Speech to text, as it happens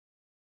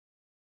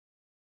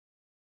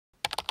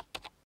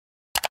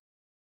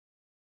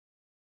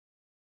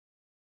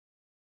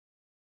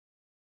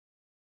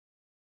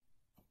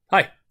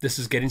Hi, this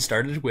is Getting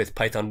Started with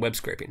Python Web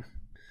Scraping.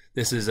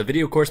 This is a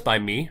video course by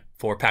me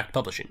for Pact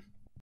Publishing.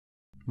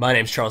 My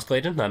name's Charles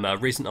Clayton. I'm a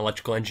recent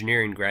electrical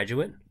engineering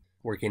graduate,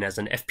 working as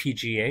an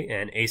FPGA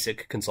and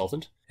ASIC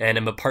consultant, and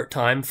I'm a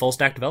part-time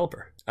full-stack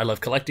developer. I love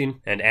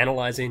collecting and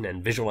analyzing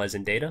and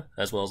visualizing data,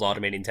 as well as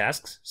automating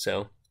tasks,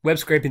 so web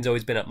scraping's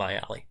always been up my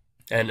alley.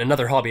 And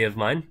another hobby of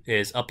mine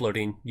is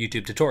uploading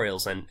YouTube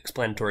tutorials and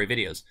explanatory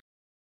videos,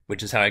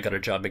 which is how I got a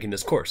job making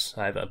this course.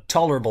 I have a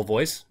tolerable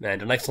voice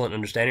and an excellent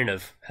understanding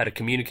of how to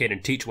communicate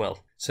and teach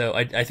well, so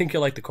I think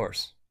you'll like the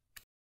course.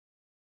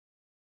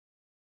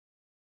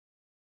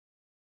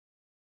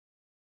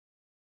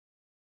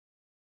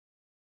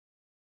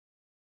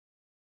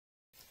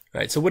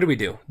 Alright, so what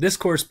do? This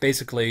course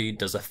basically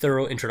does a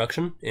thorough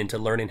introduction into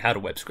learning how to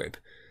web scrape.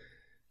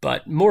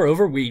 But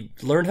moreover, we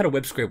learn how to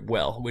web scrape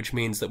well, which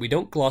means that we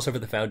don't gloss over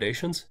the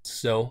foundations.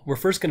 So we're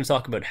first going to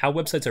talk about how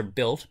websites are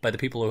built by the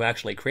people who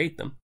actually create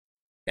them.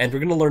 And we're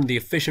going to learn the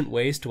efficient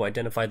ways to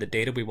identify the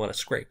data we want to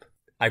scrape.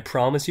 I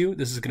promise you,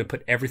 this is going to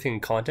put everything in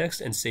context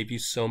and save you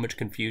so much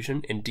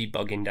confusion in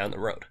debugging down the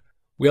road.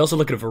 We also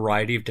look at a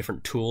variety of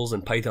different tools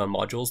and Python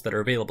modules that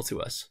are available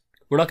to us.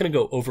 We're not going to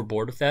go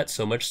overboard with that,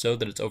 so much so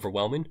that it's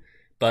overwhelming,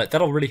 but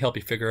that'll really help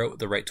you figure out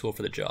the right tool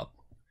for the job.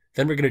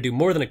 Then we're going to do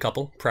more than a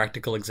couple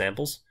practical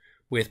examples,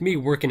 with me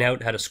working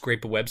out how to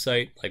scrape a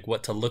website, like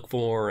what to look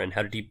for and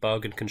how to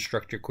debug and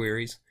construct your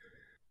queries.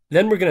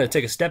 Then we're going to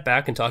take a step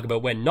back and talk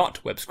about when not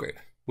to web scrape,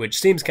 which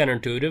seems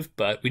counterintuitive,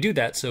 but we do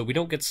that so we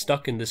don't get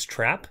stuck in this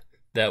trap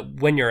that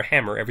when you're a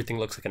hammer, everything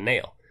looks like a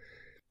nail.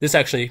 This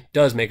actually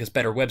does make us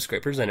better web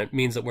scrapers, and it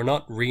means that we're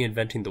not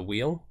reinventing the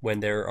wheel when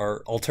there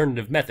are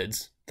alternative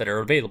methods that are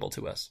available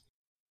to us.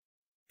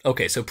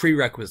 Okay, so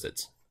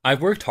prerequisites.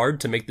 I've worked hard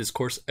to make this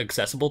course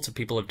accessible to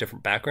people of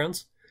different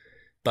backgrounds,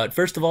 but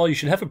first of all, you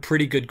should have a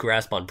pretty good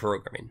grasp on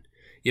programming.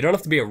 You don't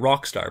have to be a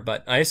rock star,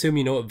 but I assume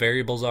you know what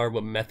variables are,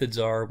 what methods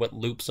are, what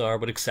loops are,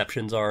 what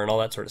exceptions are, and all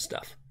that sort of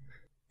stuff.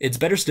 It's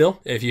better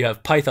still if you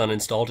have Python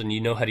installed and you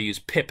know how to use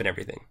pip and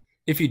everything.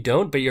 If you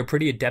don't, but you're a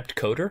pretty adept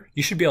coder,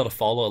 you should be able to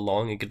follow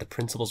along and get the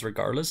principles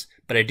regardless,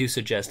 but I do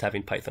suggest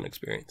having Python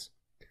experience.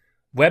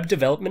 Web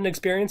development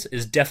experience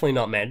is definitely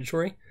not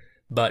mandatory,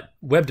 but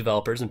web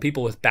developers and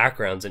people with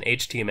backgrounds in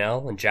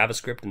HTML and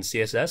JavaScript and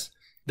CSS,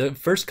 the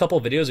first couple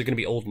of videos are going to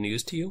be old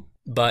news to you,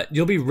 but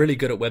you'll be really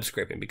good at web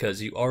scraping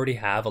because you already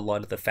have a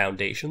lot of the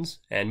foundations,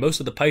 and most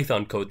of the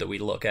Python code that we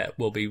look at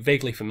will be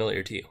vaguely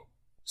familiar to you.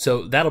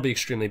 So that'll be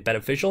extremely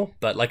beneficial,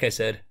 but like I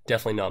said,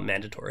 definitely not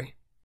mandatory.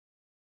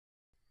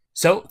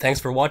 So thanks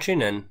for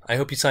watching, and I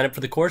hope you sign up for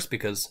the course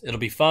because it'll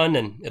be fun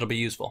and it'll be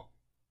useful.